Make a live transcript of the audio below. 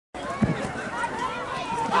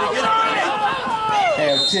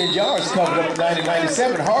10 yards, covered up at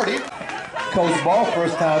 90-97. Hardy. Colts ball,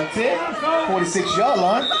 first down 10, 46-yard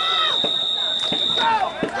line.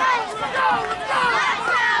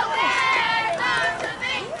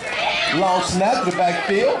 Long snap to the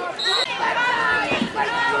backfield.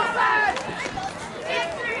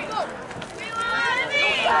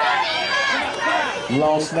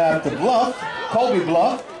 Long snap to Bluff. Kobe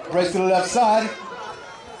Bluff. Breaks to the left side.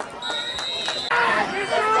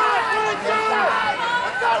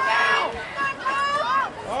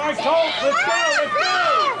 All right, Colts, let's go, let's go!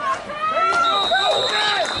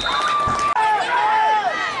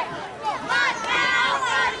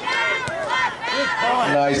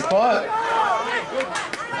 Nice punt.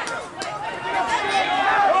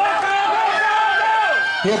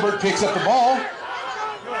 Hilbert picks up the ball.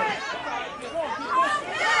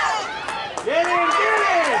 Get in, get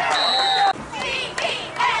in!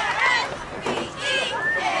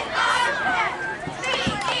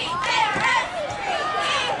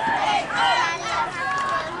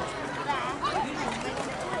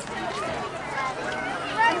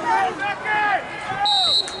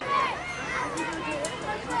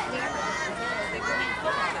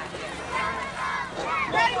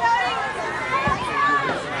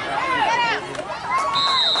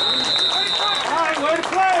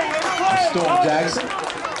 Storm Jackson.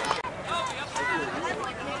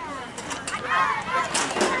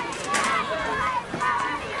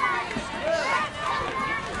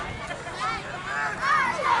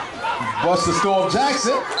 Buster Storm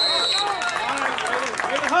Jackson.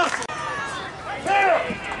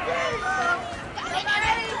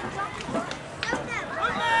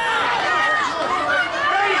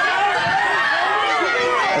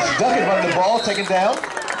 That's Duckett running the ball, taken down.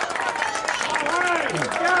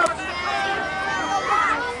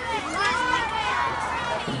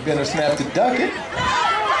 Gonna snap to Duckett.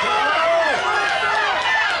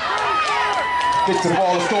 Gets the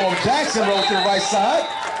ball to Storm Jackson, rolls to the right side.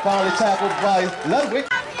 Finally tackled by Ludwig.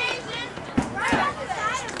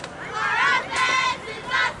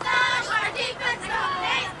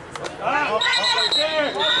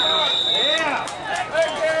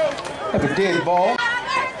 Have a dead ball.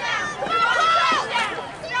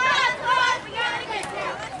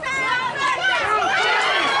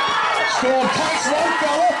 Storm takes one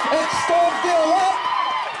fella and Storm still up.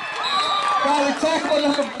 Finally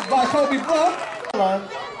tackled by Kobe Bluff.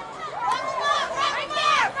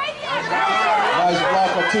 Nice block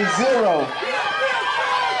for 2-0.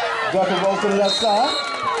 Ducker rolls to the left side.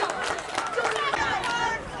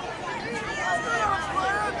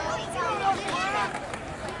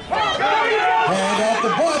 Hand off the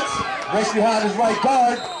butt. Race behind his right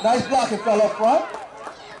guard. Nice blocking fell up front.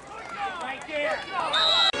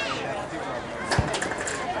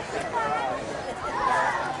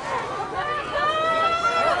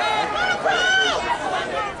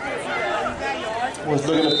 Was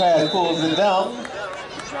looking to pass, pulls it down.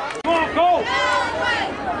 Come on, go!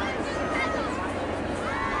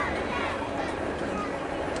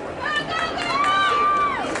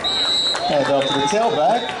 Hand off to the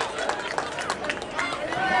tailback.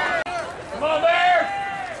 Come on, Bears!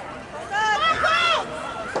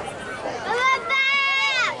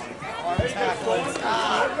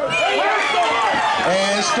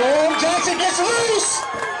 And Storm Jackson gets loose.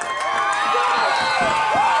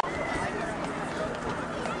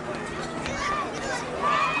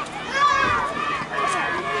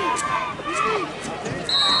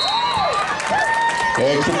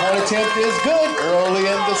 Extra point attempt is good early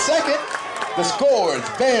in the second. The scores,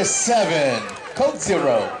 Bears 7, Colts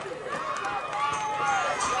 0.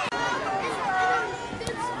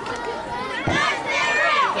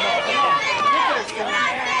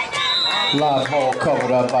 Live ball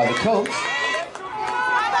covered up by the Colts.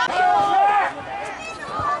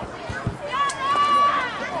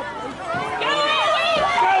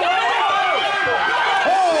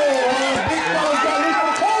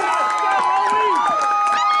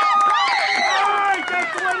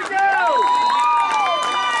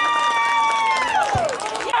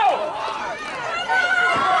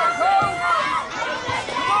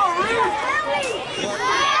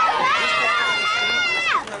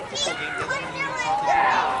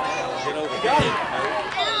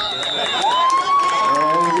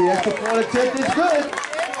 And the extra point attempt is good.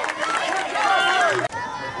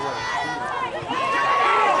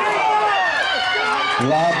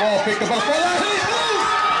 Live ball picked up by the front line. He's loose!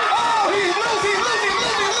 Oh, he's loose!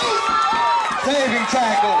 Saving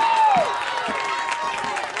tackle.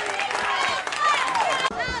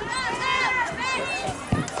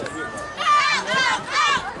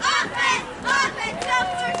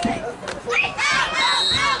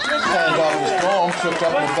 Hand off the Storm. tripped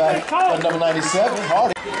up in the back by number 97,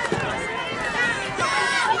 Hardy.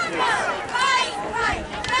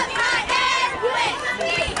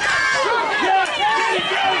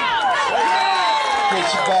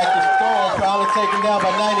 Gets you back to Storm, probably taken down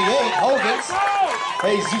by 98, Hogan's.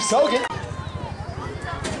 Jesus Hogan.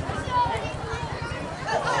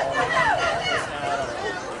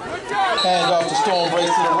 Hand off to Storm,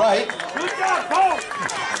 breaks to the right.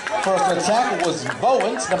 First on tackle was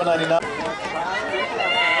Bowens, number 99.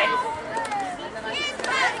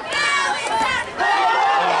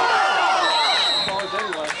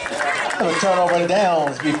 A turnover and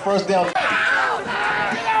downs, be first down.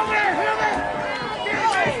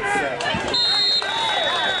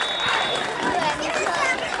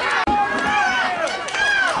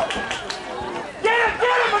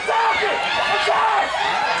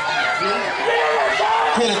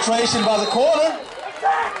 Penetration by the corner.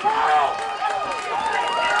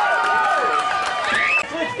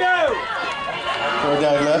 Let's go. Third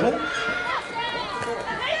down 11.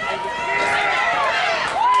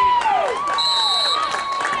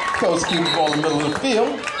 Colts keep the ball in the middle of the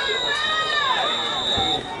field.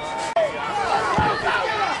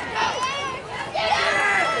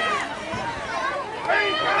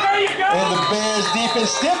 And the Bears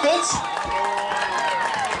defense stiffens.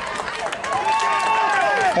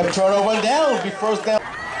 Have a turnover and down. It'll be first down.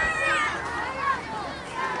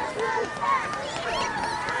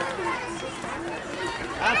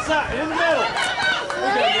 Outside, in the middle.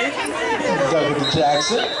 Doug to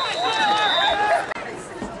Jackson.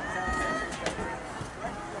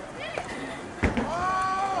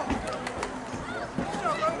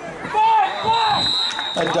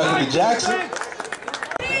 And Doug to Jackson.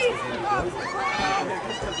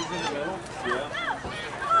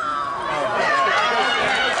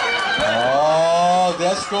 Oh,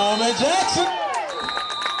 that's Storm and Jackson.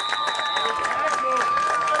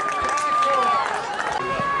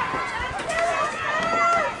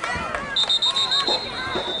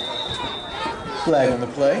 Flag on the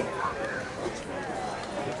play.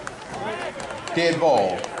 Dead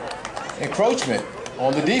ball. Encroachment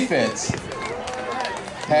on the defense.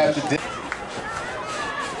 Have the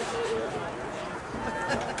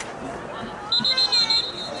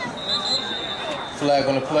flag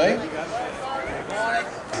on the play.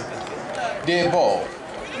 Dead ball.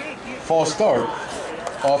 False start.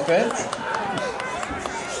 Offense.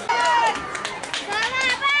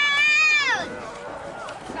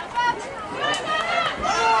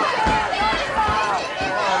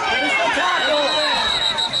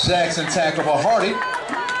 Jackson tackle by Hardy.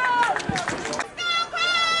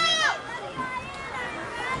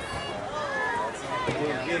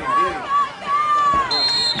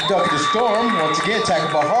 Duck the Storm, once again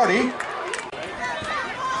tackled by Hardy.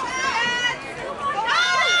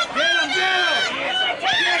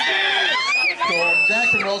 Storm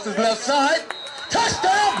Jackson rolls his left side.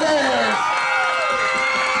 Touchdown Bears!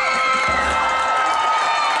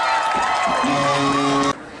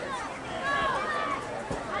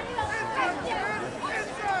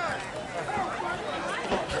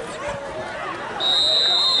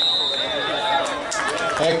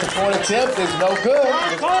 Extra point attempt is no good.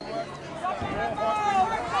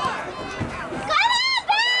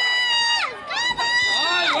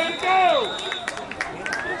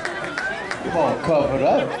 Ball covered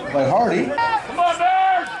up by Hardy. Come on,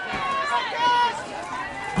 Bears!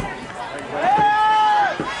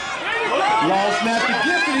 Long snap to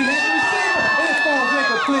Gibson. He had the receiver. His ball is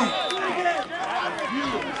incomplete.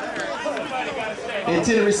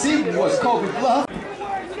 Intended receiver was Kobe Bluff.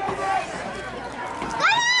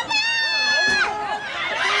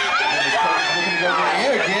 Over the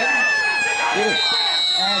air again.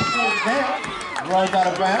 And goes down. Runs out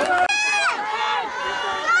of bounds.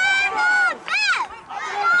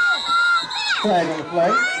 Flag on the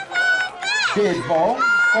play. Dead ball.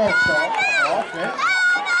 False start. Offense.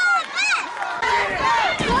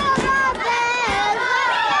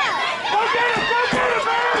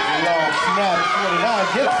 Long snap. 29.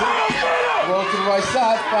 Gibson. Rolls to the right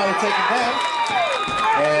side. Finally taken down.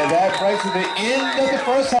 And that brings to the end of the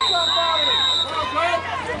first half.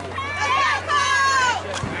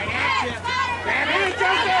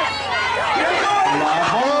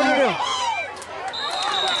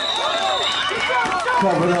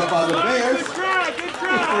 Covered up by the Bears.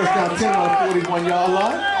 First down 10 on the 41-yard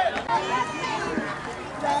line.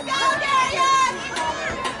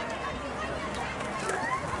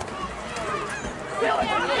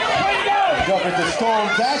 Jumping to Storm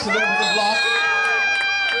Jackson over the block.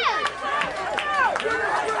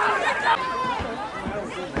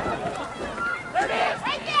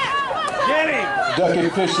 Get him! Ducking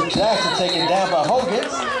Fisher Jackson taken down by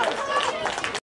Hogan.